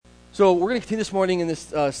So we're going to continue this morning in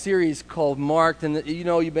this series called Marked, and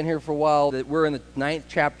you've been here for a while. That we're in the 9th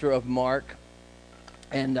chapter of Mark,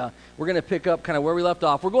 and we're going to pick up kind of where we left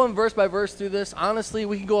off. We're going verse by verse through this. Honestly,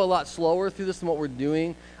 we can go a lot slower through this than what we're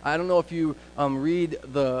doing. I don't know if you read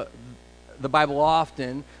the Bible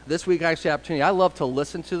often. This week I actually have the opportunity. I love to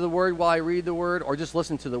listen to the Word while I read the Word, or just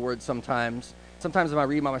listen to the Word sometimes. Sometimes when I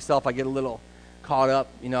read by myself, I get a little caught up.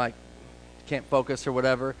 I can't focus or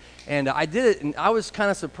whatever. And I did it, and I was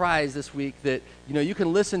kind of surprised this week that, you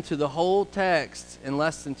can listen to the whole text in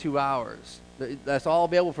less than 2 hours. That's all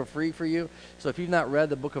available for free for you. So if you've not read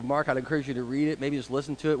the book of Mark, I'd encourage you to read it. Maybe just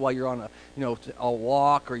listen to it while you're on a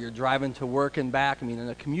walk, or you're driving to work and back. In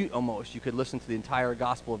a commute almost, you could listen to the entire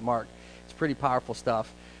Gospel of Mark. It's pretty powerful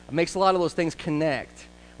stuff. It makes a lot of those things connect,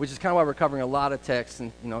 which is kind of why we're covering a lot of text,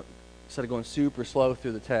 and instead of going super slow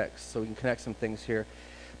through the text, so we can connect some things here.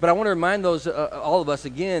 But I want to remind all of us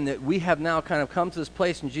again that we have now kind of come to this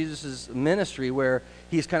place in Jesus' ministry where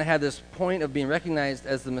he's kind of had this point of being recognized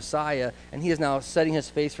as the Messiah, and he is now setting his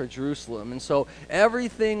face for Jerusalem. And so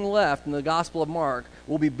everything left in the Gospel of Mark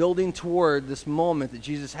will be building toward this moment that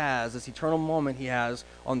Jesus has, this eternal moment he has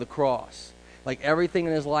on the cross. Like everything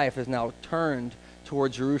in his life is now turned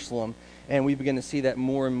toward Jerusalem, and we begin to see that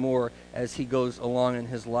more and more as he goes along in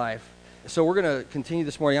his life. So we're going to continue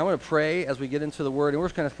this morning. I'm going to pray as we get into the Word, and we're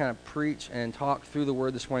just going to kind of preach and talk through the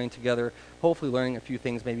Word this morning together, hopefully learning a few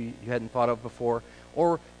things maybe you hadn't thought of before,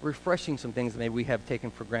 or refreshing some things that maybe we have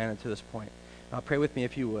taken for granted to this point. Pray with me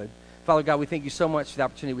if you would. Father God, we thank you so much for the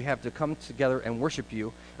opportunity we have to come together and worship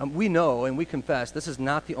you. We know and we confess this is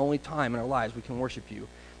not the only time in our lives we can worship you,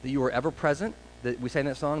 that you are ever present, that we sang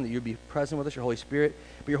that song, that you'd be present with us, your Holy Spirit,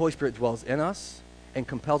 but your Holy Spirit dwells in us and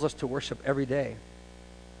compels us to worship every day.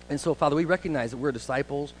 And so, Father, we recognize that we're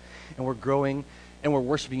disciples, and we're growing, and we're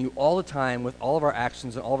worshiping you all the time with all of our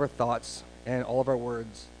actions and all of our thoughts and all of our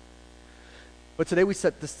words. But today we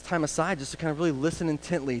set this time aside just to kind of really listen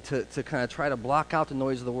intently, to kind of try to block out the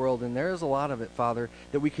noise of the world. And there is a lot of it, Father,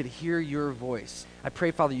 that we could hear your voice. I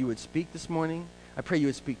pray, Father, you would speak this morning. I pray you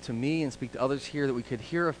would speak to me and speak to others here, that we could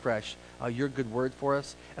hear afresh your good word for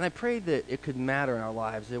us. And I pray that it could matter in our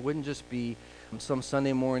lives. It wouldn't just be some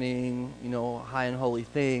Sunday morning, high and holy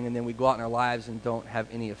thing, and then we go out in our lives and don't have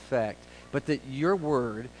any effect. But that your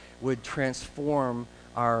word would transform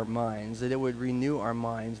our minds, that it would renew our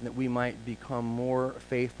minds, and that we might become more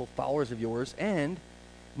faithful followers of yours and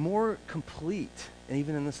more complete, and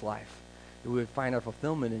even in this life, that we would find our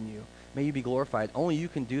fulfillment in you. May you be glorified. Only you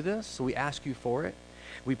can do this, so we ask you for it.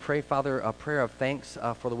 We pray, Father, a prayer of thanks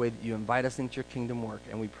for the way that you invite us into your kingdom work,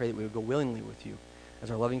 and we pray that we would go willingly with you as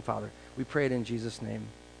our loving Father. We pray it in Jesus' name.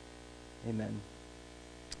 Amen.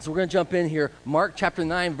 So we're going to jump in here. Mark chapter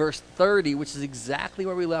 9, verse 30, which is exactly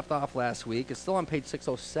where we left off last week. It's still on page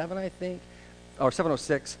 607, I think, or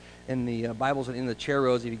 706 in the Bibles and in the chair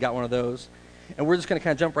rows if you got one of those. And we're just going to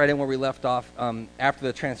kind of jump right in where we left off after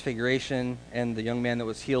the transfiguration and the young man that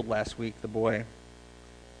was healed last week, the boy.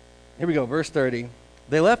 Here we go, verse 30.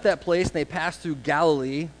 They left that place and they passed through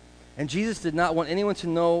Galilee, and Jesus did not want anyone to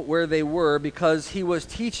know where they were because he was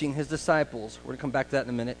teaching his disciples. We're going to come back to that in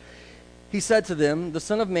a minute. He said to them, "The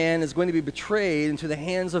Son of Man is going to be betrayed into the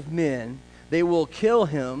hands of men. They will kill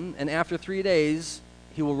him, and after 3 days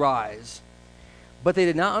he will rise." But they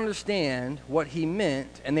did not understand what he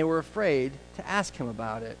meant, and they were afraid to ask him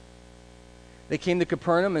about it. They came to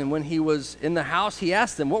Capernaum, and when he was in the house, he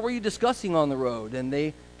asked them, "What were you discussing on the road?" And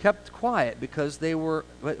they kept quiet because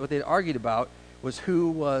what they had argued about was who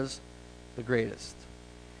was the greatest.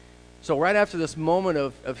 So right after this moment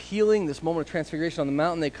of healing, this moment of transfiguration on the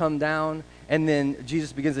mountain, they come down, and then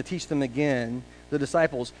Jesus begins to teach them again, the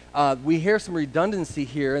disciples. We hear some redundancy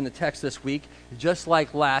here in the text this week, just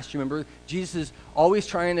like last. You remember, Jesus is always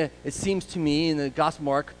trying to, it seems to me, in the Gospel of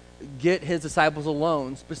Mark, get his disciples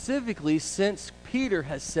alone, specifically since Peter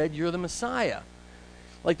has said, "You're the Messiah."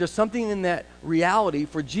 Like there's something in that reality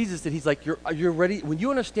for Jesus that he's like, you're ready. When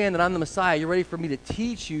you understand that I'm the Messiah, you're ready for me to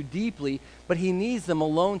teach you deeply, but he needs them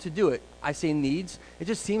alone to do it. I say needs. It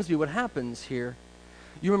just seems to be what happens here.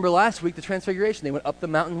 You remember last week, the transfiguration, they went up the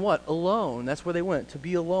mountain, what? Alone. That's where they went, to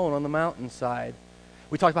be alone on the mountainside.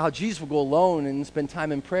 We talked about how Jesus would go alone and spend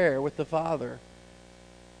time in prayer with the Father.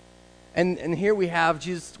 And here we have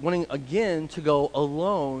Jesus wanting again to go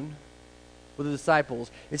alone with the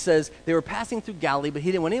disciples. It says they were passing through Galilee, but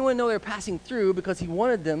he didn't want anyone to know they were passing through because he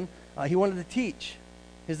wanted them, he wanted to teach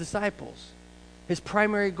his disciples. His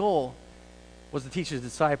primary goal was to teach his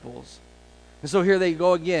disciples. And so here they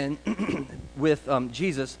go again with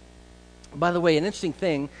Jesus. By the way, an interesting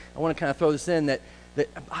thing, I want to kind of throw this in, that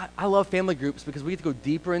I love family groups because we get to go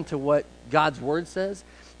deeper into what God's Word says.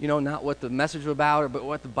 not what the message was about, but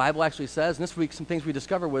what the Bible actually says. And this week, some things we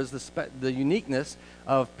discovered was the uniqueness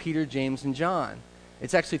of Peter, James, and John.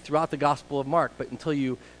 It's actually throughout the Gospel of Mark, but until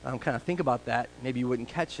you kind of think about that, maybe you wouldn't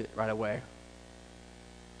catch it right away.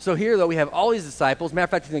 So here, though, we have all these disciples. Matter of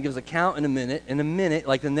fact, he's going to give us a count in a minute. In a minute,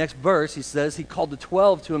 like the next verse, he says he called the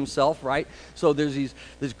 12 to himself, right? So there's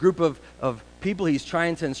this group of people he's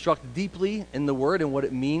trying to instruct deeply in the Word and what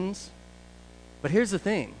it means. But here's the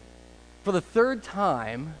thing. For the third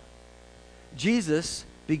time, Jesus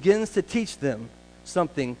begins to teach them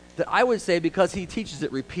something that I would say, because he teaches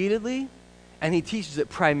it repeatedly and he teaches it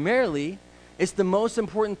primarily, it's the most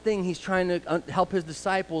important thing he's trying to help his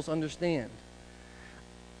disciples understand.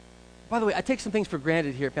 By the way, I take some things for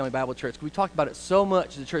granted here at Family Bible Church. We talked about it so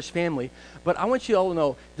much as a church family, but I want you all to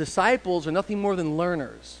know disciples are nothing more than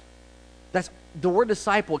learners. That's the word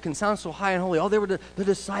disciple. It can sound so high and holy. Oh, they were the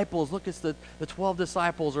disciples. Look, it's the 12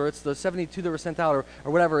 disciples, or it's the 72 that were sent out,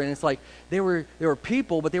 or whatever. And it's like they were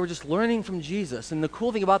people, but they were just learning from Jesus. And the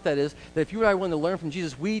cool thing about that is that if you and I want to learn from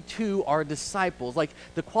Jesus, we too are disciples. Like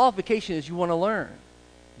the qualification is you want to learn.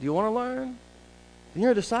 Do you want to learn? Then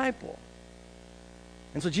you're a disciple.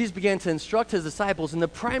 And so Jesus began to instruct his disciples, and the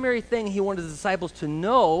primary thing he wanted his disciples to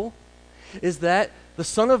know is that the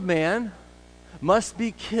Son of Man must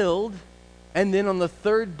be killed and then on the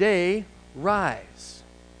third day rise.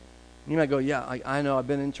 You might go, yeah, I know, I've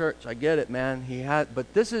been in church, I get it, man.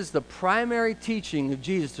 But this is the primary teaching of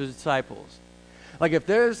Jesus to his disciples. Like if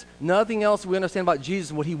there's nothing else we understand about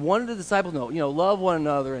Jesus and what he wanted the disciples to know, love one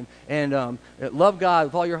another and love God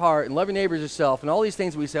with all your heart and love your neighbors yourself and all these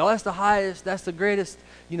things we say, that's the highest, that's the greatest,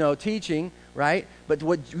 teaching, right? But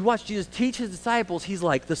what you watch Jesus teach his disciples, he's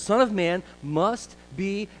like, the Son of Man must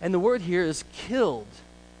be, and the word here is killed.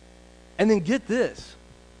 And then get this.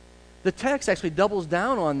 The text actually doubles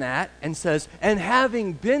down on that and says, and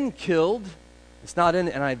having been killed, it's not in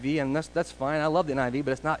the NIV, and that's fine. I love the NIV,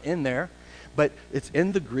 but it's not in there. But it's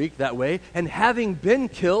in the Greek that way. And having been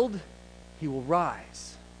killed, he will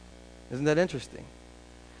rise. Isn't that interesting?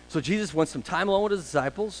 So Jesus wants some time alone with his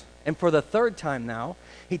disciples. And for the third time now,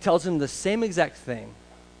 he tells them the same exact thing.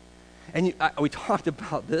 And we talked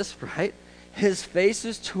about this, right? His face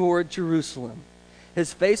is toward Jerusalem.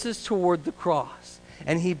 His face is toward the cross.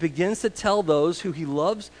 And he begins to tell those who he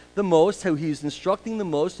loves the most, who he's instructing the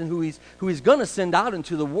most, and who he's going to send out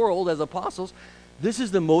into the world as apostles. This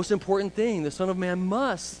is the most important thing. The Son of Man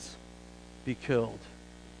must be killed.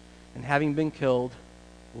 And having been killed,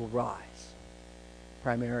 will rise.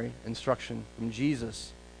 Primary instruction from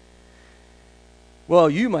Jesus.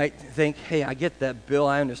 Well, you might think, hey, I get that, Bill.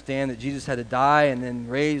 I understand that Jesus had to die and then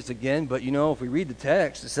raised again. But, if we read the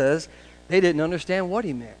text, it says they didn't understand what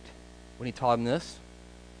he meant when he taught them this.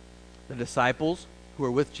 The disciples who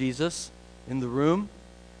were with Jesus in the room,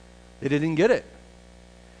 they didn't get it.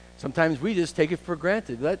 Sometimes we just take it for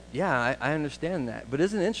granted. I understand that. But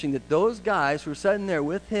isn't it interesting that those guys who were sitting there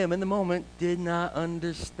with him in the moment did not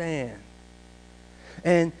understand?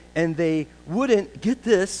 And they wouldn't, get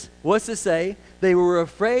this, what's it say? They were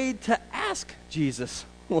afraid to ask Jesus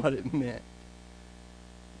what it meant.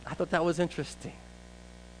 I thought that was interesting.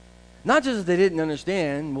 Not just that they didn't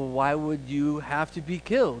understand, well, why would you have to be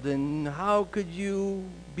killed? And how could you,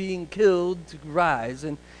 being killed, rise?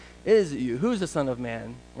 And is it you? Who's the Son of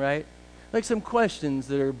Man, right? Like some questions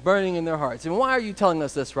that are burning in their hearts. And why are you telling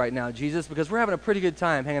us this right now, Jesus? Because we're having a pretty good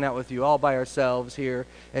time hanging out with you all by ourselves here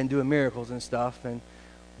and doing miracles and stuff. And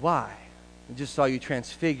why? I just saw you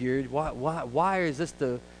transfigured. Why is this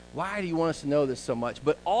why do you want us to know this so much?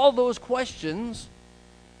 But all those questions,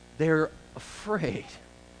 they're afraid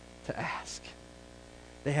to ask.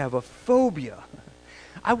 They have a phobia.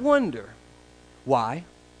 I wonder why.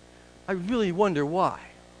 I really wonder why.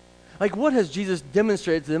 Like, what has Jesus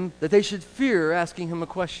demonstrated to them that they should fear asking him a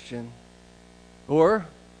question? Or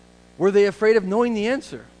were they afraid of knowing the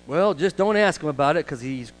answer? Well, just don't ask him about it because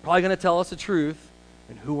he's probably going to tell us the truth.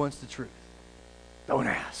 And who wants the truth? Don't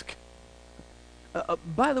ask.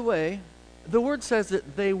 By the way, the word says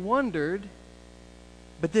that they wondered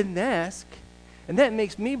but didn't ask. And that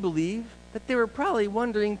makes me believe that they were probably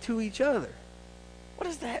wondering to each other. What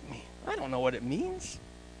does that mean? I don't know what it means.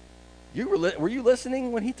 Were you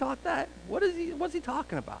listening when he taught that? What's he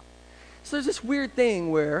talking about? So there's this weird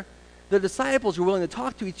thing where the disciples were willing to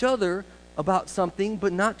talk to each other about something,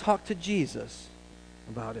 but not talk to Jesus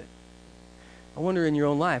about it. I wonder in your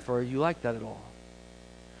own life, are you like that at all?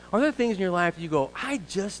 Are there things in your life you go, I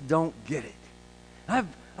just don't get it.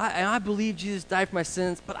 I believe Jesus died for my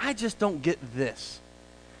sins, but I just don't get this.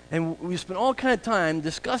 And we spend all kind of time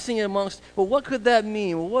discussing it amongst, well, what could that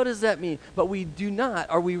mean? Well, what does that mean? But we do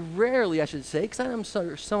not, or we rarely, I should say, because I know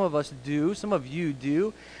some of us do, some of you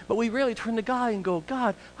do, but we rarely turn to God and go,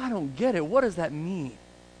 God, I don't get it. What does that mean?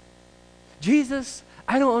 Jesus,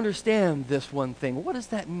 I don't understand this one thing. What does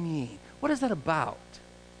that mean? What is that about?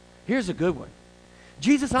 Here's a good one.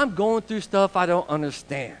 Jesus, I'm going through stuff I don't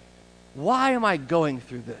understand. Why am I going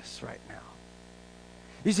through this right now?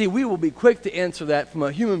 You see, we will be quick to answer that from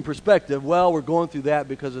a human perspective. Well, we're going through that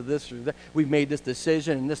because of this or that. We've made this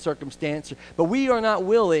decision in this circumstance. But we are not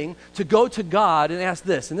willing to go to God and ask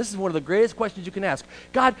this. And this is one of the greatest questions you can ask.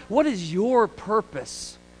 God, what is your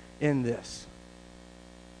purpose in this?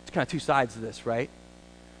 It's kind of two sides of this, right?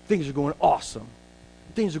 Things are going awesome.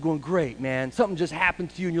 Things are going great, man. Something just happened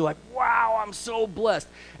to you and you're like, wow, I'm so blessed.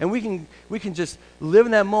 And we can just live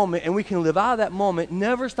in that moment, and we can live out of that moment,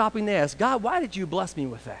 never stopping to ask, God, why did you bless me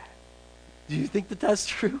with that? Do you think that that's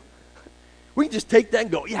true? We can just take that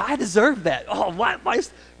and go, yeah, I deserve that. Oh, why am I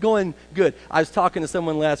going good? I was talking to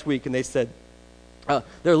someone last week, and they said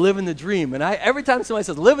they're living the dream. And every time somebody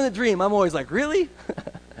says, living the dream, I'm always like, really?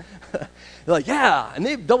 They're like, yeah. And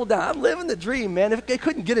they've doubled down. I'm living the dream, man. It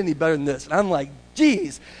couldn't get any better than this. And I'm like,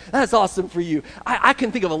 geez, that's awesome for you. I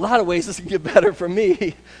can think of a lot of ways this can get better for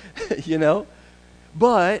me, you know.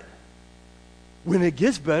 But when it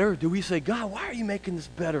gets better, do we say, God, why are you making this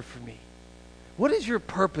better for me? What is your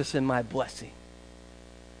purpose in my blessing?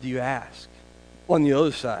 Do you ask? On the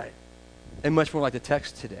other side, and much more like the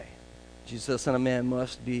text today, Jesus said, the Son of Man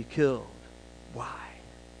must be killed. Why?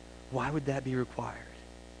 Why would that be required?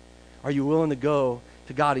 Are you willing to go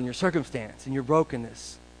to God in your circumstance, in your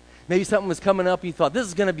brokenness? Maybe something was coming up and you thought, this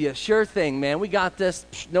is going to be a sure thing, man. We got this,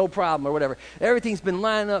 no problem, or whatever. Everything's been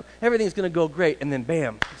lining up. Everything's going to go great. And then,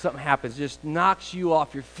 bam, something happens. Just knocks you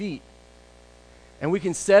off your feet. And we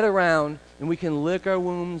can sit around and we can lick our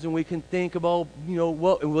wounds and we can think about,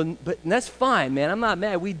 and that's fine, man. I'm not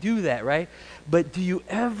mad. We do that, right? But do you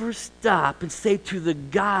ever stop and say to the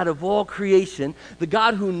God of all creation, the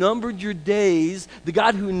God who numbered your days, the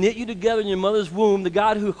God who knit you together in your mother's womb, the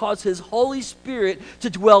God who caused his Holy Spirit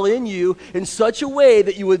to dwell in you in such a way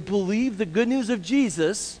that you would believe the good news of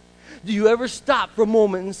Jesus, do you ever stop for a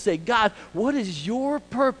moment and say, God, what is your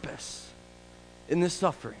purpose in this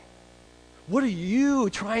suffering? What are you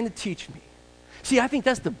trying to teach me? See, I think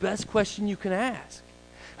that's the best question you can ask.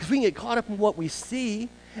 Because we can get caught up in what we see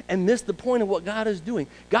and miss the point of what God is doing.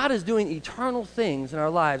 God is doing eternal things in our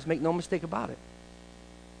lives. Make no mistake about it.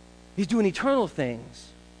 He's doing eternal things,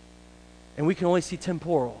 and we can only see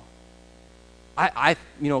temporal.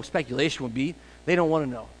 Speculation would be they don't want to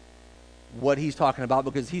know what he's talking about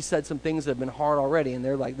because he said some things that have been hard already, and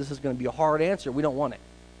they're like, this is going to be a hard answer. We don't want it.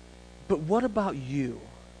 But what about you?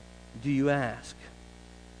 Do you ask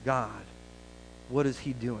God, what is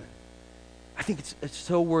he doing? I think it's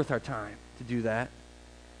so worth our time to do that.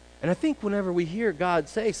 And I think whenever we hear God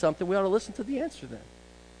say something, we ought to listen to the answer then.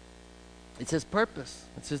 It's his purpose.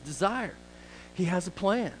 It's his desire. He has a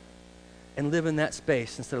plan. And live in that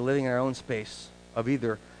space instead of living in our own space of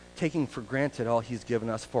either taking for granted all he's given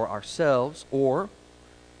us for ourselves or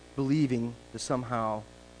believing that somehow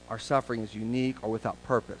our suffering is unique or without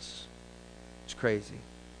purpose. It's crazy.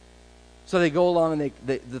 So they go along and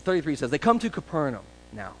the 33 says, they come to Capernaum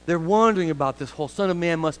now. They're wondering about this whole Son of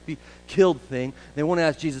Man must be killed thing. They want to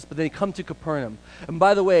ask Jesus, but they come to Capernaum. And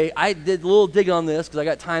by the way, I did a little dig on this because I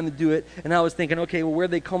got time to do it. And I was thinking, okay, well,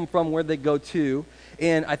 where'd they come from? Where'd they go to?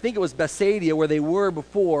 And I think it was Bethsaida where they were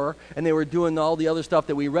before, and they were doing all the other stuff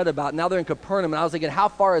that we read about. Now they're in Capernaum, and I was thinking, how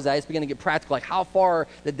far is that? It's beginning to get practical. Like, how far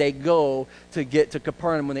did they go to get to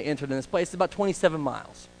Capernaum when they entered in this place? It's about 27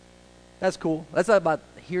 miles. That's cool. That's about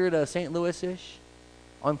here to St. Louis-ish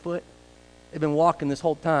on foot. They've been walking this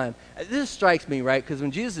whole time. This strikes me, right? Because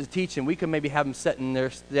when Jesus is teaching, we can maybe have him sitting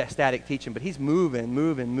there static teaching, but he's moving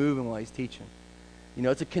while he's teaching. You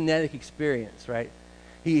know, it's a kinetic experience, right?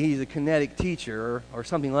 He's a kinetic teacher or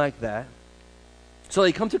something like that. So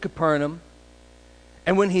they come to Capernaum,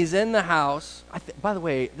 and when he's in the house, by the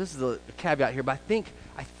way, this is a caveat here, but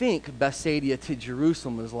I think Bethsaida to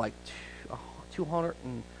Jerusalem is like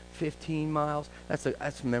 215 miles.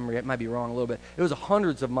 That's memory. It might be wrong a little bit. It was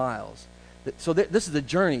hundreds of miles. So this is a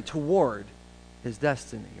journey toward his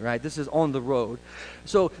destiny, right? This is on the road.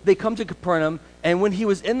 So they come to Capernaum, and when he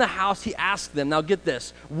was in the house, he asked them, now get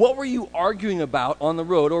this, what were you arguing about on the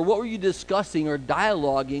road, or what were you discussing or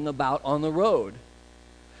dialoguing about on the road?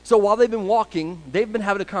 So while they've been walking, they've been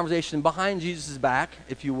having a conversation behind Jesus' back,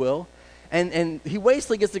 if you will, and he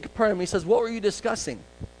wastely gets to Capernaum, and he says, what were you discussing?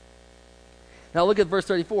 Now look at verse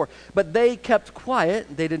 34. But they kept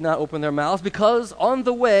quiet, they did not open their mouths, because on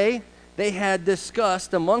the way they had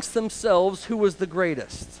discussed amongst themselves who was the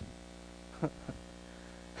greatest.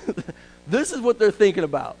 This is what they're thinking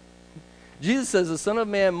about. Jesus says the Son of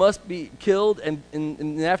Man must be killed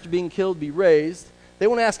and after being killed be raised. They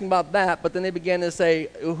won't ask him about that, but then they began to say,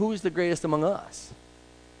 who's the greatest among us?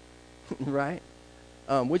 Right?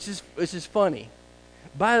 Which is funny.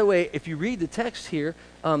 By the way, if you read the text here,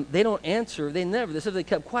 they don't answer. They said they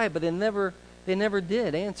kept quiet, but they never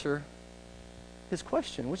did answer his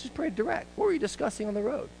question, which is pretty direct. What were you discussing on the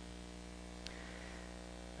road?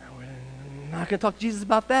 We're not going to talk to Jesus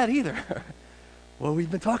about that either. Well,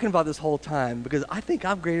 we've been talking about this whole time because I think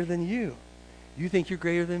I'm greater than you. You think you're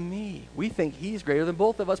greater than me. We think he's greater than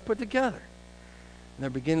both of us put together. And they're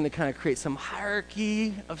beginning to kind of create some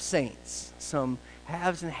hierarchy of saints, some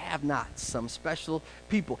haves and have-nots, some special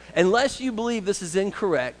people. Unless you believe this is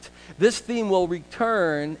incorrect, this theme will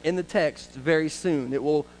return in the text very soon. It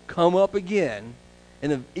will come up again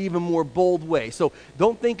in an even more bold way. So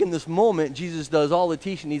don't think in this moment Jesus does all the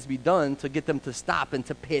teaching needs to be done to get them to stop and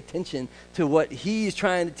to pay attention to what he's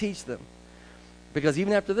trying to teach them. Because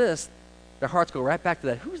even after this, their hearts go right back to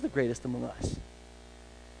that. Who's the greatest among us?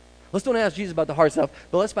 Let's don't ask Jesus about the hard stuff,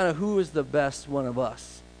 but let's find out who is the best one of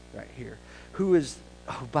us right here. Who is,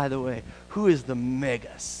 oh, by the way, who is the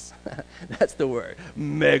megas? That's the word.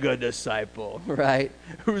 Mega disciple, right?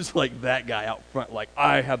 Who's like that guy out front, like,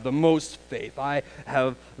 I have the most faith. I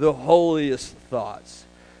have the holiest thoughts.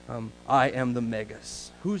 I am the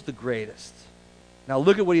megas. Who's the greatest? Now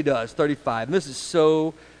look at what he does, 35. And this is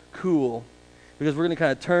so cool because we're going to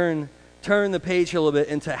kind of turn the page here a little bit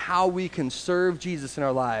into how we can serve Jesus in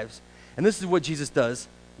our lives. And this is what Jesus does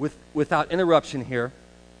without interruption here.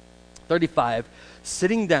 35,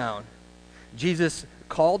 sitting down, Jesus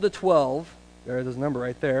called the 12, there's his number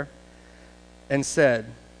right there, and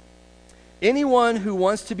said, anyone who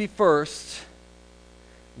wants to be first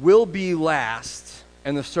will be last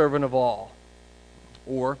and the servant of all.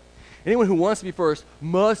 Or, anyone who wants to be first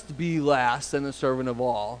must be last and the servant of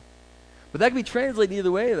all. But that can be translated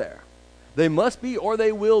either way there. They must be or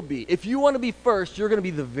they will be. If you want to be first, you're going to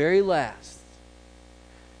be the very last.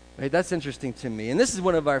 Right? That's interesting to me. And this is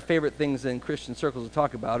one of our favorite things in Christian circles to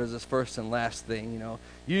talk about is this first and last thing. You know,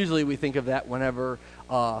 usually we think of that whenever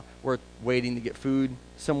we're waiting to get food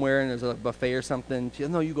somewhere and there's a buffet or something.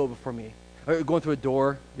 No, you go before me. Or going through a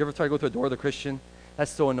door. You ever try to go through a door with a Christian?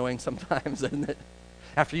 That's so annoying sometimes, isn't it?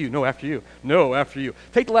 After you. No, after you. No, after you.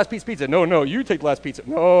 Take the last piece of pizza. No, you take the last pizza.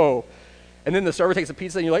 No. And then the server takes a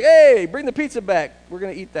pizza and you're like, hey, bring the pizza back. We're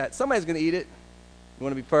going to eat that. Somebody's going to eat it. You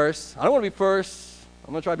want to be first? I don't want to be first.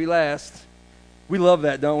 I'm going to try to be last. We love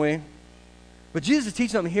that, don't we? But Jesus is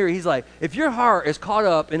teaching something here. He's like, if your heart is caught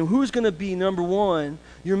up in who's going to be number one,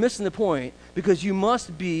 you're missing the point because you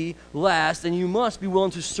must be last and you must be willing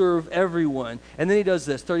to serve everyone. And then he does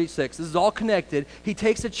this, 36. This is all connected. He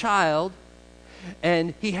takes a child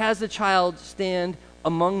and he has the child stand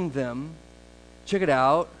among them. Check it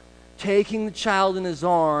out. Taking the child in his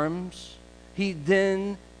arms, he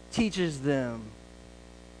then teaches them.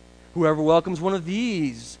 Whoever welcomes one of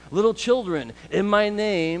these little children in my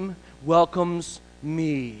name welcomes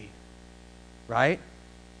me. Right?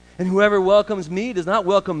 And whoever welcomes me does not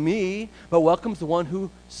welcome me, but welcomes the one who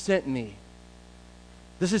sent me.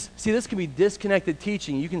 This can be disconnected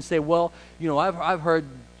teaching. You can say, well, you know, I've heard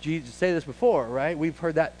Jesus say this before, right? We've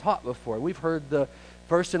heard that taught before. We've heard the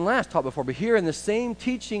first and last taught before. But here in the same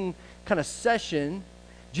teaching kind of session,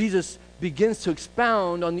 Jesus begins to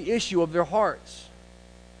expound on the issue of their hearts.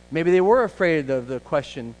 Maybe they were afraid of the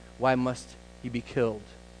question, why must he be killed?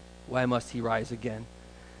 Why must he rise again?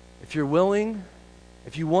 If you're willing,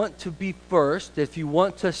 if you want to be first, if you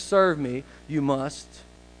want to serve me, you must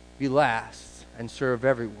be last and serve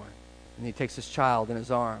everyone. And he takes his child in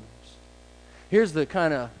his arms. Here's the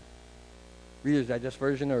kind of Reader's Digest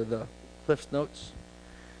version or the Cliff's Notes.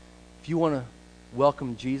 If you want to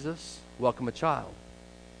welcome Jesus, welcome a child.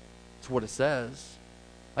 That's what it says.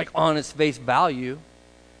 Like on its face value.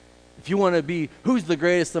 If you want to be, who's the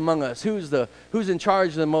greatest among us? Who's in charge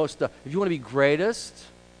of the most? If you want to be greatest,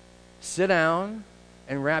 sit down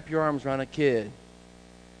and wrap your arms around a kid.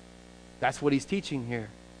 That's what he's teaching here.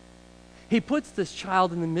 He puts this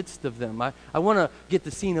child in the midst of them. I want to get the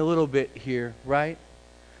scene a little bit here, right?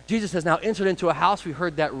 Jesus has now entered into a house. We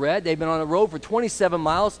heard that read. They've been on a road for 27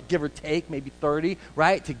 miles, give or take, maybe 30,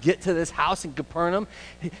 right, to get to this house in Capernaum.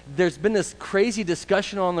 There's been this crazy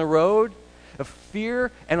discussion on the road of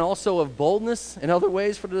fear and also of boldness in other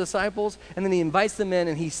ways for the disciples. And then he invites them in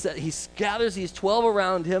and he gathers these 12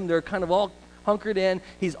 around him. They're kind of all hunkered in.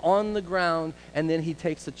 He's on the ground. And then he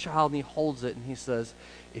takes the child and he holds it and he says,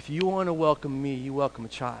 if you want to welcome me, you welcome a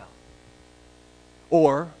child.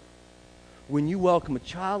 Or when you welcome a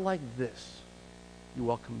child like this, you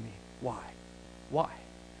welcome me. Why? Why?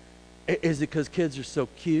 Is it because kids are so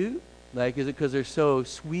cute? Like, is it because they're so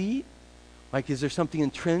sweet? Like, is there something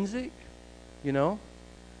intrinsic? You know?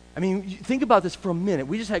 I mean, think about this for a minute.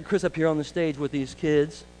 We just had Chris up here on the stage with these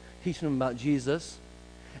kids, teaching them about Jesus.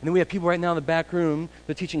 And then we have people right now in the back room,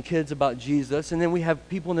 they're teaching kids about Jesus. And then we have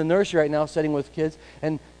people in the nursery right now sitting with kids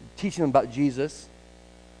and teaching them about Jesus.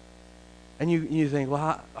 And you think,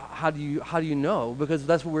 well, how do you know? Because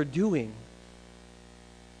that's what we're doing.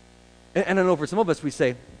 And I know for some of us we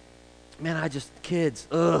say, man, kids,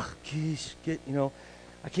 geez,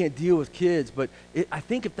 I can't deal with kids. But I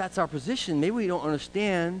think if that's our position, maybe we don't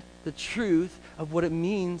understand the truth of what it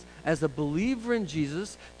means as a believer in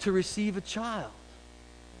Jesus to receive a child.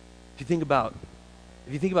 If you think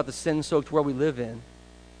about the sin-soaked world we live in,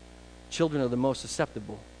 children are the most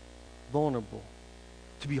susceptible, vulnerable,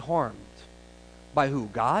 to be harmed. By who?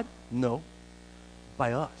 God? No.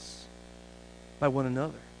 By us. By one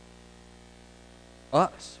another.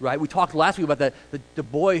 Us, right? We talked last week about the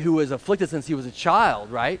boy who was afflicted since he was a child,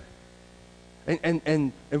 right?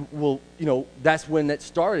 And well, that's when that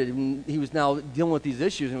started. And he was now dealing with these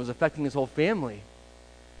issues, and it was affecting his whole family.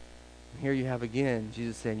 And here you have again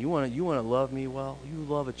Jesus saying, you want to love me well? You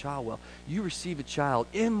love a child well. You receive a child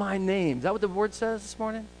in my name. Is that what the word says this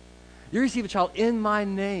morning? You receive a child in my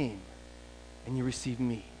name, and you receive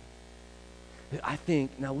me. I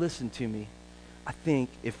think, now listen to me, I think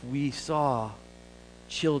if we saw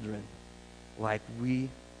children like we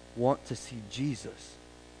want to see Jesus,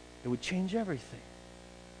 it would change everything.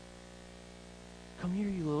 Come here,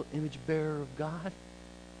 you little image bearer of God.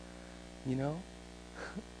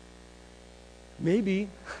 Maybe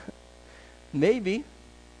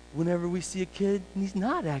whenever we see a kid and he's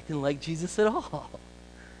not acting like Jesus at all.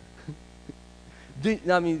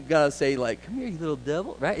 Gotta say, like, come here, you little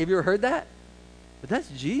devil, right? Have you ever heard that? But that's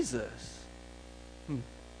Jesus.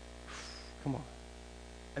 Come on.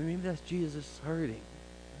 Maybe that's Jesus hurting.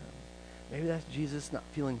 Maybe that's Jesus not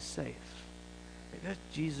feeling safe. Maybe that's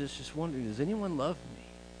Jesus just wondering, does anyone love me?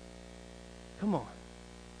 Come on.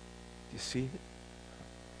 Do you see it?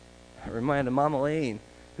 I remind of Mama Lane,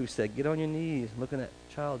 who said, get on your knees, look in that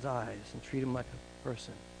child's eyes, and treat him like a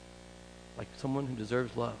person, like someone who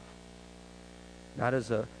deserves love. Not as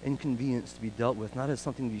an inconvenience to be dealt with, not as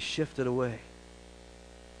something to be shifted away.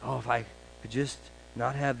 Oh, if I could just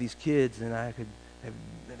not have these kids, then I could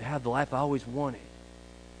have the life I always wanted.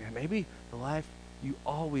 Maybe the life you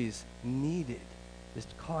always needed is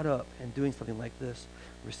caught up in doing something like this,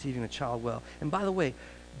 receiving a child well. And by the way,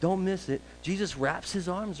 don't miss it. Jesus wraps his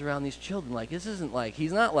arms around these children. Like, this isn't like,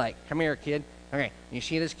 he's not like, come here, kid. Okay, you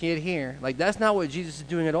see this kid here? Like, that's not what Jesus is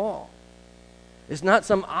doing at all. It's not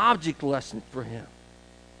some object lesson for him.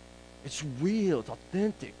 It's real. It's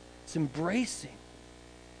authentic. It's embracing.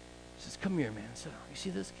 He says, come here, man. Sit down. You see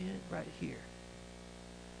this kid right here?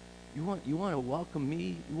 You want to welcome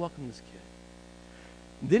me? You welcome this kid.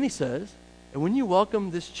 And then he says, and when you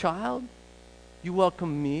welcome this child, you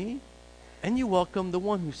welcome me, and you welcome the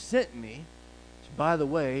one who sent me, which, by the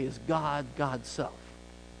way, is God, God's self.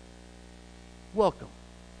 Welcome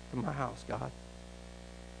to my house, God.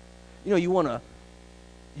 You want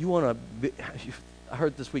to be, I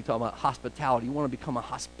heard this week talking about hospitality. You want to become a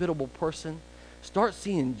hospitable person? Start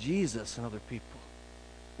seeing Jesus in other people.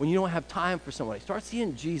 When you don't have time for somebody, start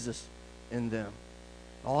seeing Jesus in them.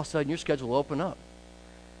 All of a sudden, your schedule will open up.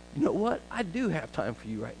 You know what? I do have time for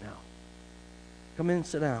you right now. Come in and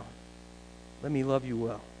sit down. Let me love you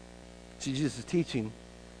well. See, Jesus is teaching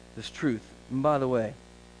this truth. And by the way,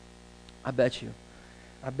 I bet you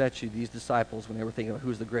these disciples, when they were thinking about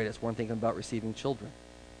who's the greatest, weren't thinking about receiving children.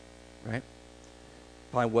 Right?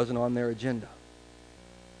 Probably wasn't on their agenda.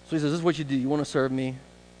 So he says, this is what you do. You want to serve me?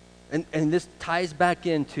 And this ties back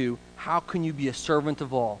into how can you be a servant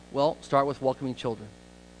of all? Well, start with welcoming children.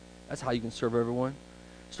 That's how you can serve everyone.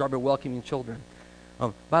 Start by welcoming children.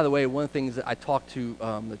 By the way, one of the things that I talked to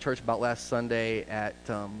the church about last Sunday at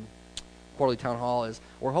Quarterly Town Hall is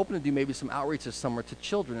we're hoping to do maybe some outreach this summer to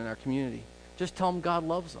children in our community. Just tell them God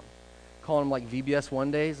loves them. Calling them like VBS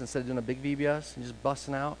one days instead of doing a big VBS and just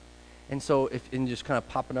busting out. And so, and just kind of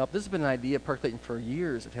popping up. This has been an idea percolating for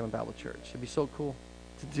years at Hammond Bible Church. It'd be so cool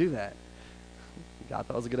to do that. God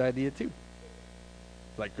thought it was a good idea too.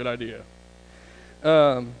 Like, good idea.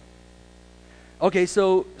 Okay,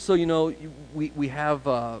 so we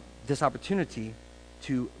have this opportunity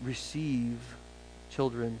to receive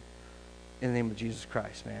children in the name of Jesus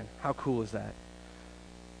Christ, man. How cool is that?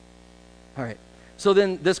 All right. So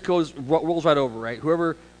then this rolls right over, right?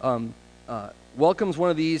 Whoever welcomes one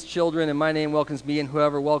of these children in my name welcomes me, and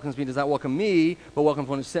whoever welcomes me does not welcome me, but welcomes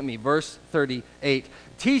one who sent me. Verse 38.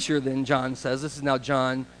 Teacher, then John says, this is now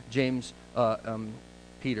John, James,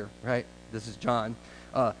 Peter, right? This is John.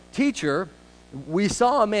 Teacher, we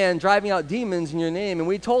saw a man driving out demons in your name, and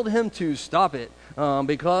we told him to stop it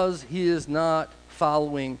because he is not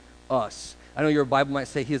following us. I know your Bible might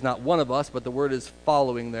say he is not one of us, but the word is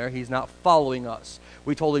following there. He's not following us.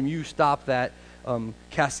 We told him, you stop that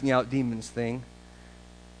casting out demons thing.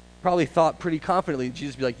 Probably thought pretty confidently,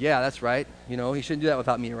 Jesus would be like, yeah, that's right. You know, he shouldn't do that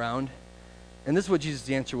without me around. And this is what Jesus'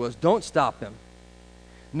 answer was. Don't stop him.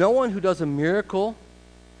 No one who does a miracle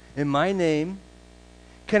in my name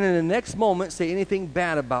can in the next moment say anything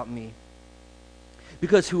bad about me.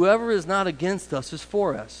 Because whoever is not against us is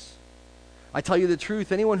for us. I tell you the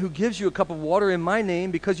truth, anyone who gives you a cup of water in my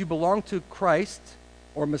name because you belong to Christ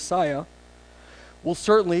or Messiah will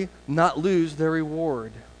certainly not lose their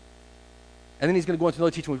reward. And then he's going to go into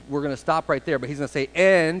another teaching. We're going to stop right there, but he's going to say,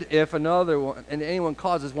 and if another one, and anyone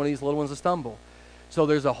causes one of these little ones to stumble. So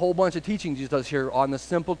there's a whole bunch of teaching Jesus does here on the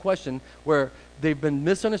simple question where they've been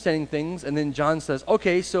misunderstanding things, and then John says,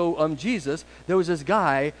 okay, so Jesus, there was this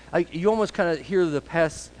guy, you almost kind of hear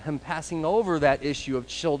him passing over that issue of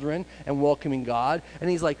children and welcoming God, and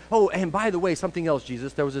he's like, oh, and by the way, something else,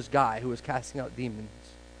 Jesus, there was this guy who was casting out demons.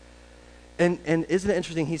 And isn't it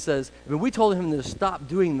interesting, he says, I mean, we told him to stop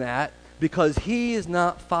doing that because he is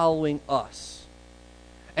not following us.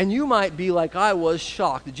 And you might be like I was,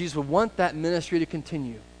 shocked that Jesus would want that ministry to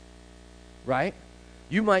continue, right?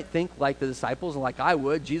 You might think like the disciples and like I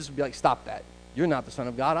would, Jesus would be like, stop that. You're not the Son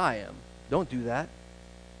of God, I am. Don't do that.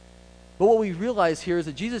 But what we realize here is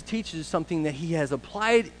that Jesus teaches something that he has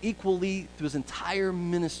applied equally through his entire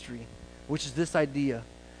ministry, which is this idea.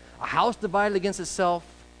 A house divided against itself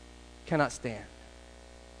cannot stand,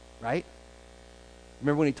 right?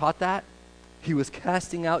 Remember when he taught that? He was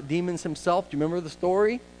casting out demons himself. Do you remember the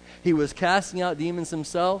story? He was casting out demons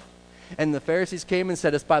himself. And the Pharisees came and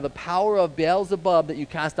said, it's by the power of Beelzebub that you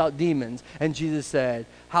cast out demons. And Jesus said,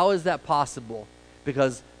 how is that possible?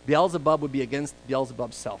 Because Beelzebub would be against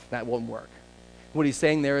Beelzebub's self. That won't work. What he's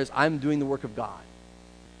saying there is, I'm doing the work of God.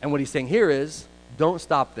 And what he's saying here is, don't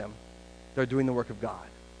stop them. They're doing the work of God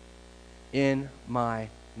in my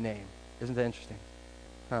name. Isn't that interesting?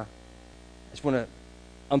 Huh? I just want to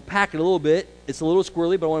unpack it a little bit. It's a little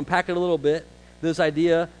squirrely, but I want to unpack it a little bit. This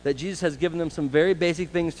idea that Jesus has given them some very basic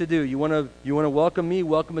things to do. You want to welcome me,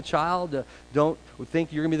 welcome a child. Don't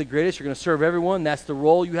think you're going to be the greatest. You're going to serve everyone. That's the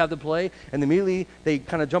role you have to play. And immediately they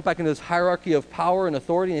kind of jump back into this hierarchy of power and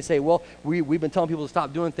authority, and they say, well, we've been telling people to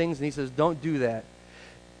stop doing things. And he says, don't do that.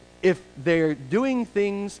 If they're doing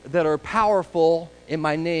things that are powerful in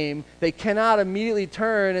my name, they cannot immediately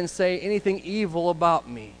turn and say anything evil about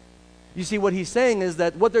me. You see, what he's saying is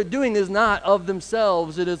that what they're doing is not of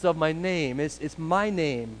themselves, it is of my name. It's my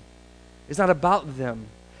name. It's not about them.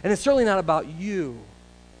 And it's certainly not about you.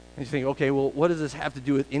 And you think, okay, well, what does this have to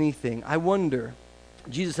do with anything? I wonder.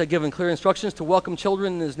 Jesus had given clear instructions to welcome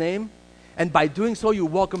children in his name, and by doing so, you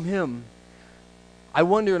welcome him. I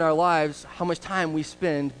wonder in our lives how much time we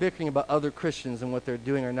spend bickering about other Christians and what they're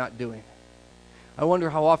doing or not doing. I wonder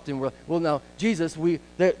how often we're, well, now, Jesus,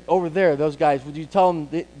 over there, those guys, would you tell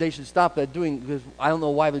them they should stop that doing, because I don't know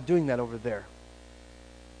why they're doing that over there.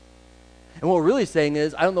 And what we're really saying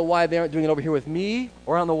is, I don't know why they aren't doing it over here with me,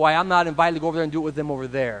 or I don't know why I'm not invited to go over there and do it with them over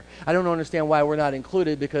there. I don't understand why we're not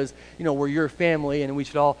included, because, we're your family, and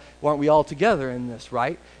aren't we all together in this,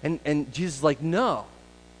 right? And Jesus is like, no,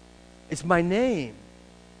 it's my name.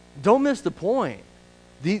 Don't miss the point.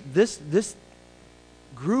 This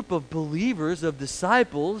group of believers, of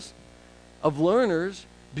disciples, of learners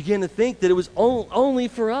begin to think that it was only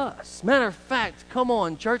for us. Matter of fact, come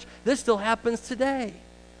on, church, this still happens today.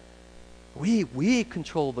 We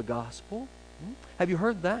control the gospel. Have you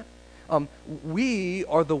heard that? We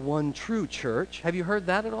are the one true church. Have you heard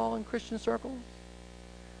that at all in Christian circles?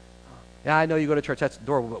 Yeah, I know you go to church, that's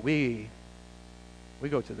adorable, but we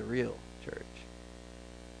go to the real church.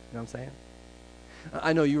 You know what I'm saying?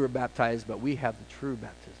 I know you were baptized, but we have the true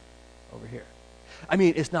baptism over here. I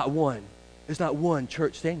mean, it's not one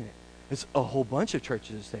church saying it. It's a whole bunch of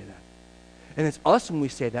churches that say that. And it's us when we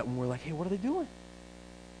say that, when we're like, hey, what are they doing?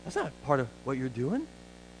 That's not part of what you're doing.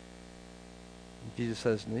 And Jesus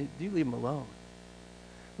says, do you leave them alone?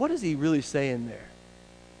 What is he really saying there?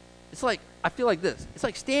 It's like, I feel like this. It's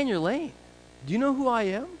like, stay in your lane. Do you know who I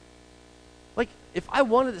am? Like, if I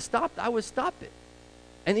wanted to stop, I would stop it.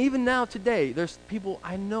 And even now today, there's people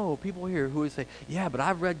here who would say, yeah, but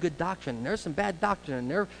I've read good doctrine, and there's some bad doctrine,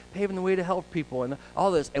 and they're paving the way to help people, and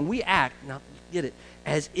all this. And we act, now get it,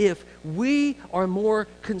 as if we are more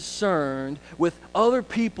concerned with other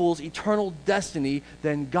people's eternal destiny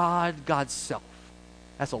than God's self.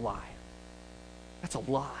 That's a lie. That's a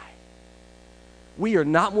lie. We are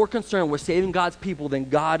not more concerned with saving God's people than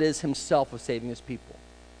God is himself with saving his people.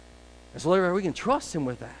 And so we can trust him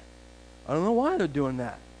with that. I don't know why they're doing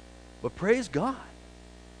that, but praise God.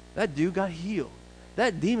 That dude got healed.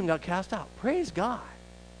 That demon got cast out. Praise God.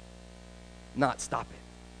 Not stop it.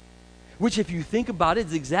 Which, if you think about it,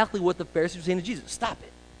 is exactly what the Pharisees were saying to Jesus. Stop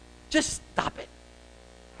it. Just stop it.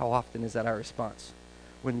 How often is that our response?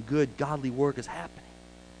 When good, godly work is happening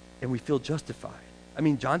and we feel justified. I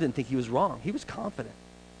mean, John didn't think he was wrong. He was confident.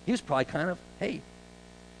 He was probably kind of, hey,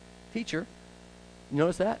 teacher, you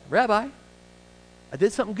notice that? Rabbi, I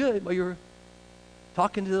did something good while you were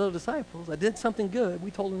talking to the other disciples. I did something good. We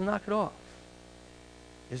told him to knock it off.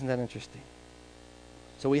 Isn't that interesting?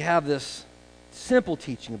 So we have this simple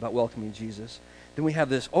teaching about welcoming Jesus. Then we have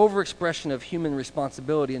this overexpression of human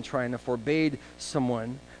responsibility in trying to forbade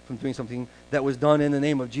someone from doing something that was done in the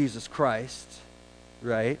name of Jesus Christ,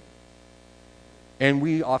 right? And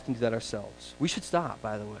we often do that ourselves. We should stop,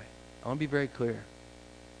 by the way. I want to be very clear.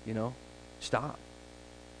 Stop.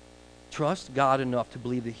 Trust God enough to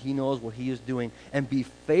believe that he knows what he is doing and be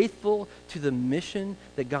faithful to the mission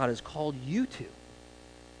that God has called you to.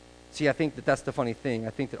 See, I think that that's the funny thing.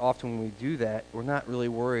 I think that often when we do that, we're not really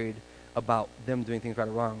worried about them doing things right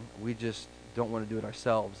or wrong. We just don't want to do it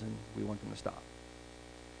ourselves, and we want them to stop.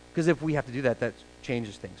 Because if we have to do that, that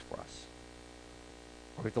changes things for us.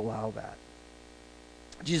 Or we have to allow that.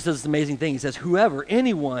 Jesus says this amazing thing. He says,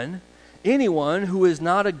 anyone who is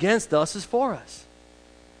not against us is for us.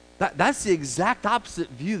 That's the exact opposite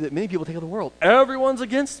view that many people take of the world. Everyone's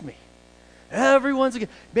against me. Everyone's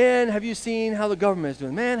against. Man, have you seen how the government is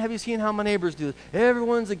doing? Man, have you seen how my neighbors do this?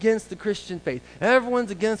 Everyone's against the Christian faith.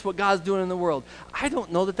 Everyone's against what God's doing in the world. I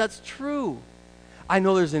don't know that that's true. I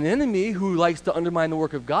know there's an enemy who likes to undermine the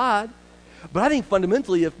work of God. But I think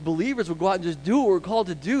fundamentally, if believers would go out and just do what we're called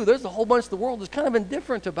to do, there's a whole bunch of the world that's kind of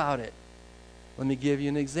indifferent about it. Let me give you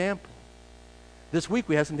an example. This week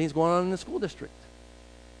we had some things going on in the school district.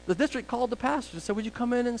 The district called the pastors and said, would you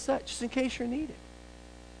come in and sit, just in case you're needed?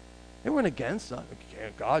 They weren't against us.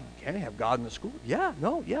 Can't have God in the school? Yeah.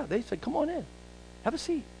 They said, come on in. Have a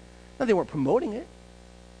seat. Now, they weren't promoting it,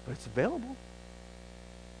 but it's available.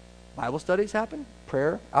 Bible studies happen.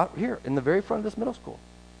 Prayer out here in the very front of this middle school.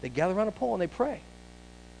 They gather around a pole and they pray.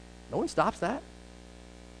 No one stops that.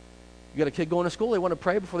 You got a kid going to school, they want to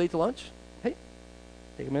pray before they eat the lunch. Hey,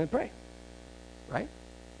 take a minute and pray. Right?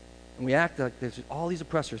 And we act like there's all these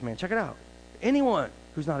oppressors, man. Check it out. Anyone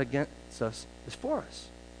who's not against us is for us.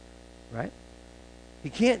 Right? He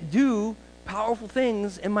can't do powerful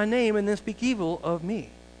things in my name and then speak evil of me.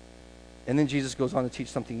 And then Jesus goes on to teach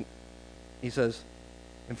something. He says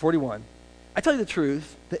in 41, I tell you the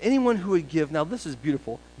truth, that anyone who would give, now this is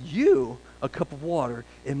beautiful, you a cup of water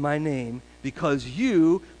in my name because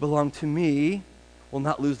you belong to me will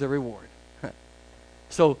not lose their reward.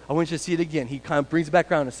 So I want you to see it again. He kind of brings it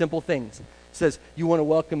back around to simple things. He says, you want to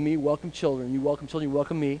welcome me, welcome children. You welcome children, you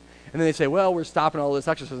welcome me. And then they say, well, we're stopping all this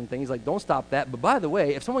exorcism thing. He's like, don't stop that. But by the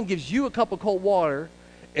way, if someone gives you a cup of cold water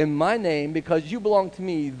in my name because you belong to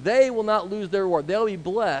me, they will not lose their reward. They'll be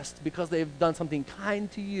blessed because they've done something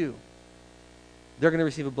kind to you. They're going to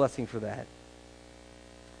receive a blessing for that.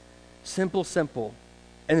 Simple.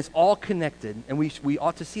 And it's all connected. And we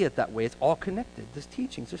ought to see it that way. It's all connected. These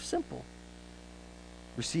teachings are simple.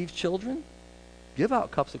 Receive children. Give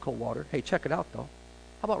out cups of cold water. Hey, check it out, though.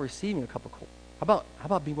 How about receiving a cup of cold? How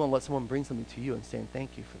about being willing to let someone bring something to you and saying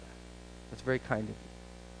thank you for that? That's very kind of you.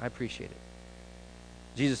 I appreciate it.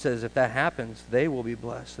 Jesus says if that happens, they will be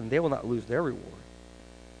blessed, and they will not lose their reward.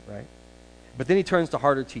 Right? But then he turns to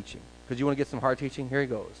harder teaching. Because you want to get some hard teaching? Here he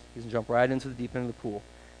goes. He's going to jump right into the deep end of the pool.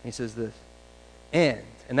 And he says this, and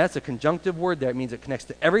that's a conjunctive word there. It means it connects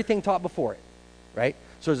to everything taught before it, right?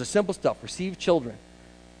 So there's the simple stuff. Receive children.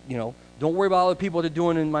 Don't worry about other people that are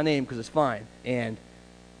doing it in my name because it's fine. And,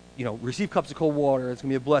 receive cups of cold water. It's going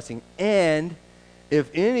to be a blessing. And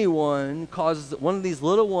if anyone causes one of these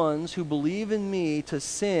little ones who believe in me to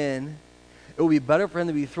sin, it will be better for him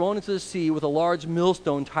to be thrown into the sea with a large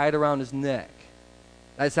millstone tied around his neck.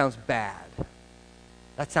 That sounds bad.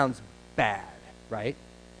 That sounds bad, right?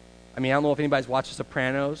 I mean, I don't know if anybody's watched The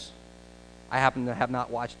Sopranos. I happen to have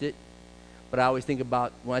not watched it. But I always think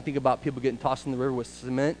about, when I think about people getting tossed in the river with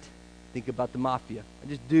cement, think about the mafia. I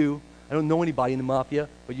just do. I don't know anybody in the mafia,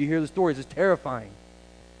 but you hear the stories. It's terrifying.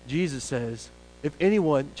 Jesus says, if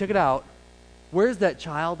anyone, check it out, where's that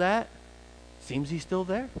child at? Seems he's still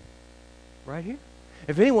there. Right here.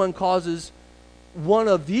 If anyone causes one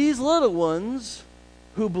of these little ones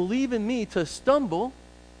who believe in me to stumble,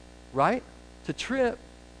 right? To trip.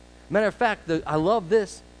 Matter of fact, I love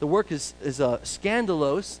this. The work is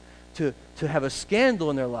scandalos, to have a scandal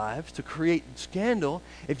in their lives, to create scandal.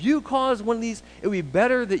 If you cause one of these, it would be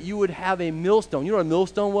better that you would have a millstone. You know what a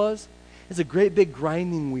millstone was? It's a great big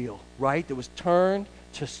grinding wheel, right? That was turned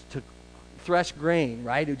to thresh grain,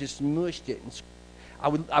 right? It just smushed it.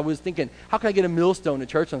 And I was thinking, how can I get a millstone to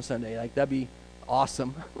church on Sunday? Like, that'd be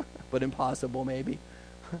awesome, but impossible maybe.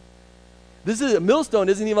 A millstone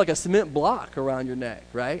isn't even like a cement block around your neck,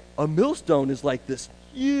 right? A millstone is like this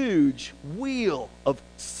huge wheel of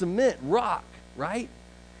cement rock, right?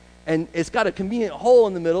 And it's got a convenient hole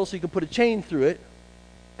in the middle so you can put a chain through it,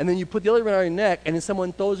 and then you put the other one around your neck, and then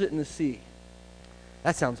someone throws it in the sea.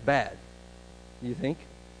 That sounds bad, do you think?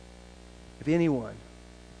 If anyone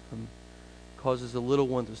causes a little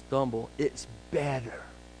one to stumble, it's better.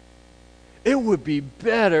 It would be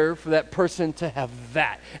better for that person to have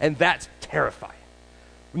that, and that's terrifying.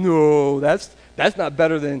 No, that's not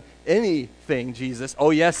better than anything, Jesus. Oh,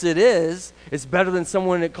 yes, it is. It's better than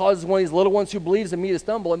someone that causes one of these little ones who believes in me to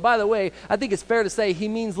stumble. And by the way, I think it's fair to say he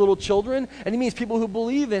means little children, and he means people who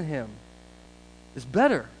believe in him. It's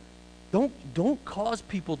better. Don't cause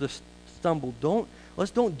people to stumble.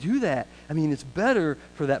 Let's don't do that. I mean, it's better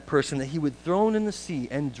for that person that he would thrown in the sea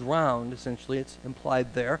and drowned, essentially. It's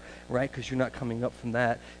implied there, right? Because you're not coming up from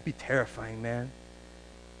that. It'd be terrifying, man.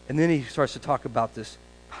 And then he starts to talk about this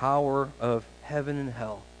power of heaven and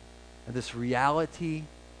hell, and this reality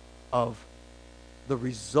of the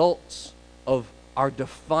results of our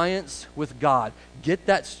defiance with God. Get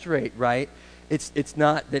that straight, right? It's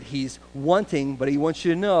not that he's wanting, but he wants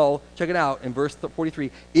you to know, check it out in verse 43,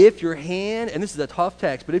 if your hand, and this is a tough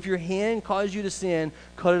text, but if your hand causes you to sin,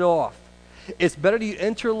 cut it off. It's better to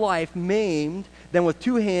enter life maimed than with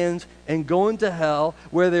two hands and go into hell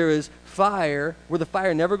where there is fire, where the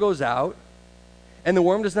fire never goes out, and the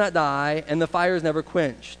worm does not die, and the fire is never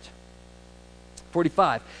quenched.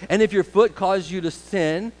 45, and if your foot causes you to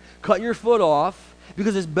sin, cut your foot off,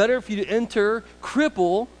 because it's better for you to enter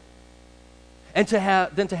cripple and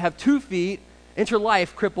than to have 2 feet, enter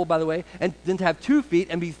life crippled, by the way, and then to have 2 feet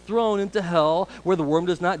and be thrown into hell where the worm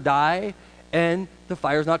does not die and the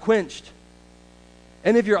fire is not quenched.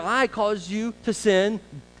 And if your eye causes you to sin,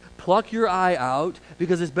 pluck your eye out,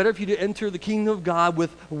 because it's better for you to enter the kingdom of God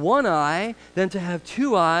with one eye than to have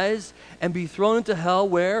 2 eyes and be thrown into hell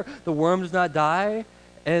where the worm does not die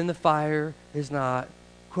and the fire is not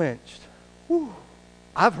quenched. Whew.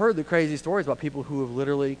 I've heard the crazy stories about people who have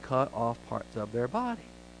literally cut off parts of their body.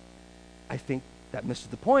 I think that misses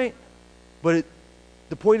the point, but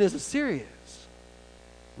the point isn't serious.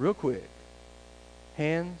 Real quick.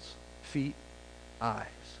 Hands, feet, eyes.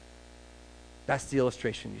 That's the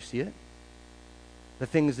illustration. You see it? The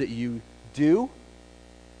things that you do,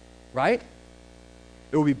 right?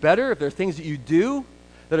 It would be better if there are things that you do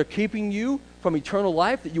that are keeping you from eternal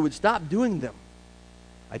life, that you would stop doing them.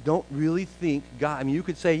 I don't really think God, I mean, you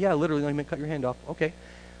could say, yeah, literally, let me cut your hand off. Okay.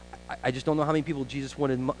 I just don't know how many people Jesus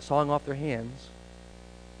wanted sawing off their hands.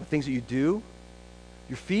 The things that you do,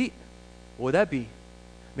 your feet, what would that be?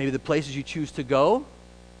 Maybe the places you choose to go.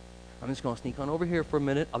 I'm just going to sneak on over here for a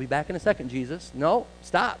minute. I'll be back in a second, Jesus. No,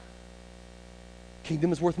 stop.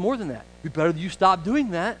 Kingdom is worth more than that. It'd be better that you stop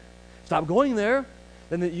doing that, stop going there,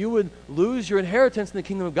 than that you would lose your inheritance in the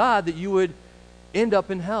kingdom of God, that you would end up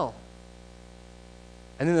in hell.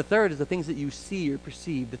 And then the third is the things that you see or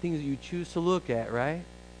perceive, the things that you choose to look at, right?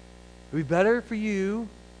 It would be better for you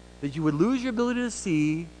that you would lose your ability to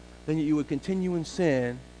see than that you would continue in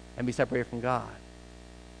sin and be separated from God.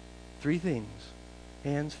 3 things.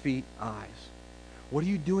 Hands, feet, eyes. What are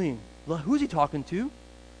you doing? Who's he talking to?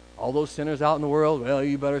 All those sinners out in the world? Well,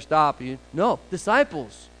 you better stop. No,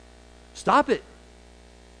 disciples. Stop it.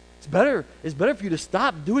 It's better for you to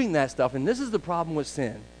stop doing that stuff. And this is the problem with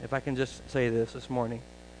sin, if I can just say this morning.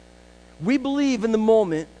 We believe in the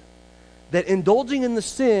moment that indulging in the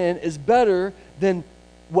sin is better than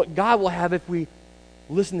what God will have if we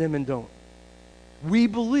listen to him and don't. We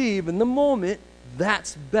believe in the moment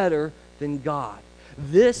that's better than God.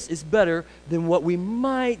 This is better than what we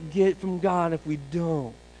might get from God if we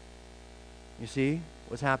don't. You see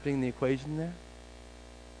what's happening in the equation there?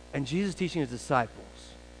 And Jesus teaching his disciples,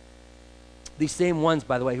 these same ones,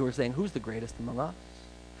 by the way, who are saying, who's the greatest among us?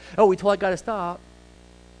 Oh, we told God to stop.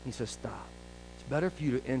 He says, stop. It's better for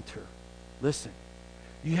you to enter. Listen,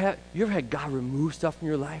 you ever had God remove stuff from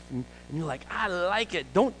your life and you're like, I like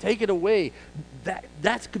it. Don't take it away.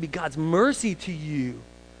 That could be God's mercy to you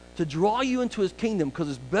to draw you into his kingdom, because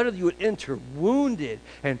it's better that you would enter wounded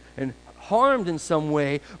and harmed in some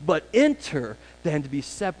way, but enter than to be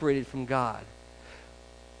separated from God.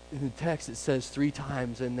 In the text, it says 3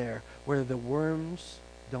 times in there, where the worms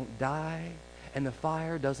don't die and the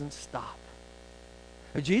fire doesn't stop.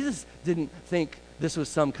 Now, Jesus didn't think this was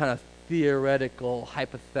some kind of theoretical,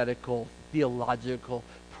 hypothetical, theological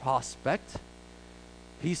prospect.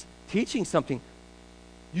 He's teaching something.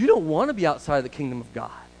 You don't want to be outside of the kingdom of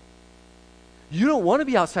God. You don't want to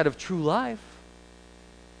be outside of true life,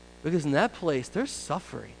 because in that place, there's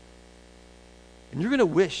suffering. And you're going to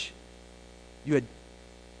wish you had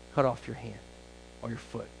cut off your hand or your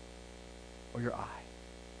foot or your eye.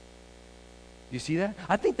 You see that?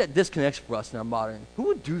 I think that disconnects for us in our modern. Who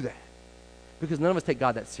would do that? Because none of us take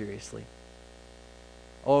God that seriously.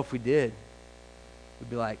 Oh, if we did, we'd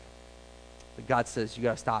be like, but God says you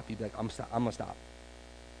got to stop. You'd be like, I'm going to stop. I'm going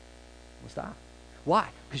to stop. Why?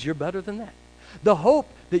 Because you're better than that. The hope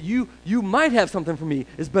that you might have something for me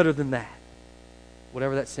is better than that.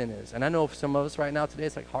 Whatever that sin is. And I know for some of us right now today,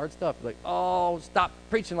 it's like hard stuff. Like, oh, stop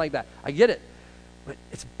preaching like that. I get it. But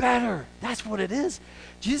it's better. That's what it is.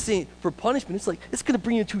 Jesus ain't for punishment. It's like, it's going to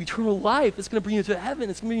bring you to eternal life. It's going to bring you to heaven.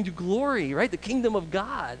 It's going to bring you to glory, right? The kingdom of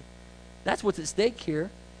God. That's what's at stake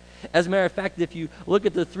here. As a matter of fact, if you look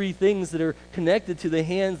at the 3 things that are connected to the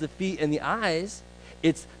hands, the feet, and the eyes,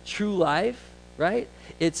 it's true life, right?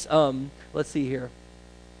 It's, let's see here.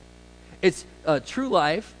 It's true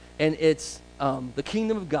life, and it's the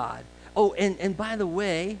kingdom of God. Oh, and by the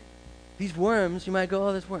way, these worms, you might go,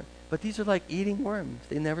 oh, there's worms. But these are like eating worms.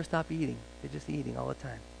 They never stop eating. They're just eating all the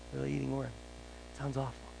time. They're like eating worms. Sounds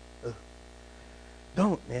awful. Ugh.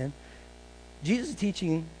 Don't, man. Jesus is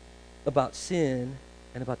teaching about sin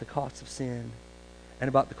and about the cost of sin and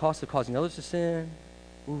about the cost of causing others to sin.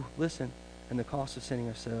 Ooh, listen. And the cost of sinning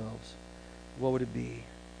ourselves. What would it be?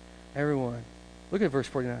 Everyone. Look at verse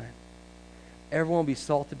 49. Everyone will be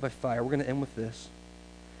salted by fire. We're going to end with this.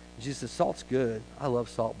 Jesus says, salt's good. I love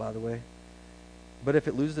salt, by the way. But if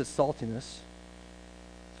it loses its saltiness,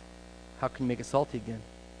 how can you make it salty again?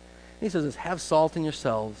 And he says this, have salt in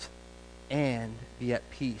yourselves and be at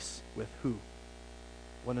peace with who?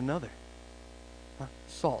 One another. Huh?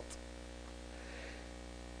 Salt.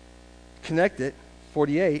 Connect it,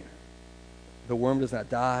 48, the worm does not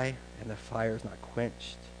die and the fire is not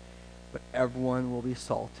quenched, but everyone will be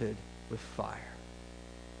salted with fire.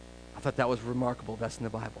 I thought that was remarkable. That's in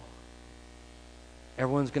the Bible.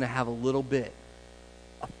 Everyone's going to have a little bit.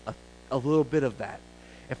 A little bit of that.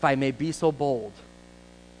 If I may be so bold,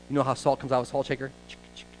 you know how salt comes out of a salt shaker?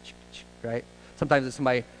 Right? Sometimes it's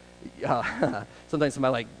somebody, sometimes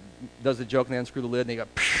somebody like does a joke and they unscrew the lid and they go,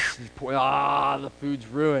 the food's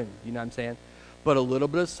ruined. You know what I'm saying? But a little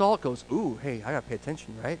bit of salt goes, ooh, hey, I got to pay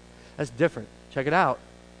attention, right? That's different. Check it out.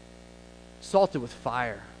 Salted with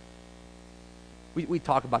fire. We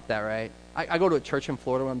talk about that, right? I go to a church in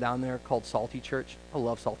Florida when I'm down there called Salty Church. I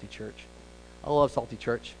love Salty Church. I love Salty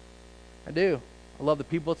Church. I do. I love the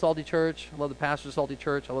people at Salty Church. I love the pastors at Salty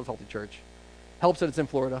Church. I love Salty Church. Helps that it's in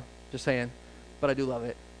Florida, just saying. But I do love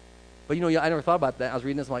it. But you know, I never thought about that. I was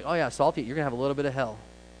reading this, I'm like, oh yeah, Salty, you're going to have a little bit of hell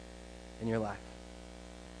in your life.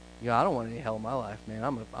 Yeah, I don't want any hell in my life, man.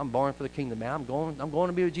 I'm born for the kingdom, man. I'm going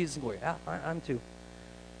to be with Jesus in glory. Yeah, I'm too.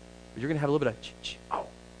 But you're going to have a little bit of, oh,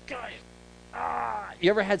 God.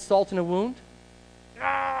 You ever had salt in a wound?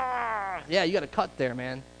 Yeah, you got a cut there,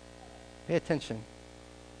 man. Pay attention.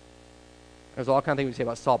 There's all kinds of things we say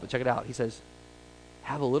about salt, but check it out. He says,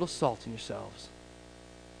 have a little salt in yourselves.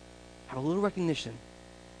 Have a little recognition.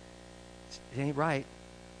 It ain't right.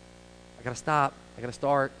 I got to stop. I got to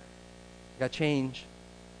start. I got to change.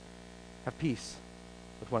 Have peace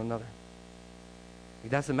with one another.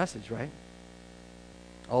 That's the message, right?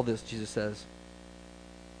 All this, Jesus says,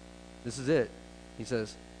 this is it. He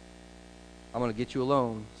says, I'm going to get you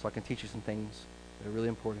alone so I can teach you some things that are really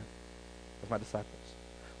important with my disciples.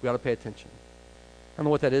 We ought to pay attention. I don't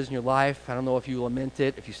know what that is in your life. I don't know if you lament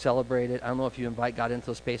it, if you celebrate it. I don't know if you invite God into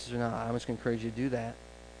those spaces or not. I'm just going to encourage you to do that.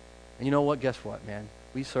 And you know what? Guess what, man?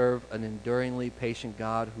 We serve an enduringly patient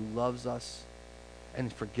God who loves us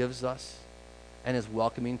and forgives us and is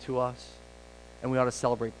welcoming to us. And we ought to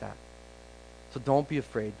celebrate that. So don't be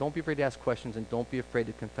afraid. Don't be afraid to ask questions, and don't be afraid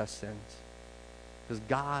to confess sins. Because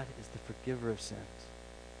God is the forgiver of sins.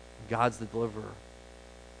 God's the deliverer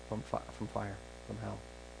from fire, from hell.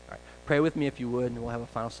 All right. Pray with me if you would, and we'll have a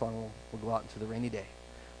final song. We'll go out into the rainy day.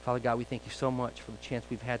 Father God, we thank you so much for the chance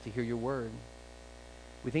we've had to hear your word.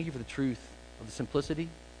 We thank you for the truth of the simplicity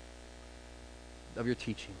of your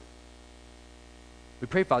teaching. We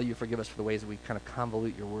pray, Father, you forgive us for the ways that we kind of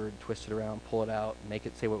convolute your word, twist it around, pull it out, make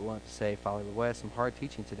it say what we want it to say. Father, we had some hard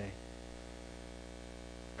teaching today.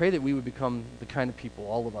 Pray that we would become the kind of people,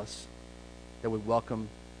 all of us, that would welcome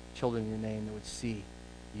children in your name, that would see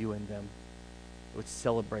you in them, that would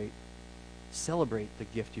celebrate the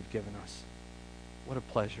gift you've given us. What a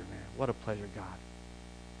pleasure, man. What a pleasure, God,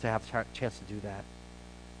 to have a chance to do that.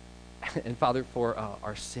 And Father, for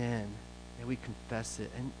our sin, may we confess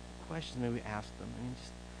it. And questions, may we ask them. I mean,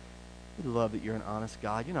 we love that you're an honest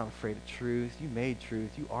God. You're not afraid of truth. You made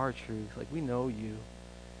truth. You are truth. Like, we know you.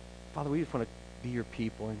 Father, we just want to be your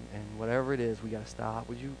people, and whatever it is, we got to stop.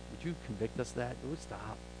 Would you convict us of that? It would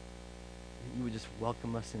stop. You would just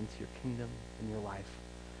welcome us into your kingdom and your life.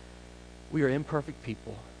 We are imperfect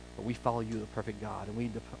people, but we follow you, the perfect God, and we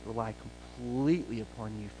rely completely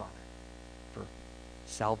upon you, Father, for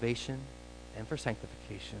salvation and for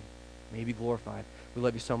sanctification. May you be glorified. We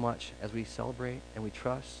love you so much as we celebrate and we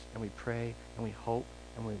trust and we pray and we hope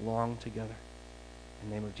and we long together. In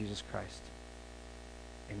the name of Jesus Christ,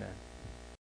 amen.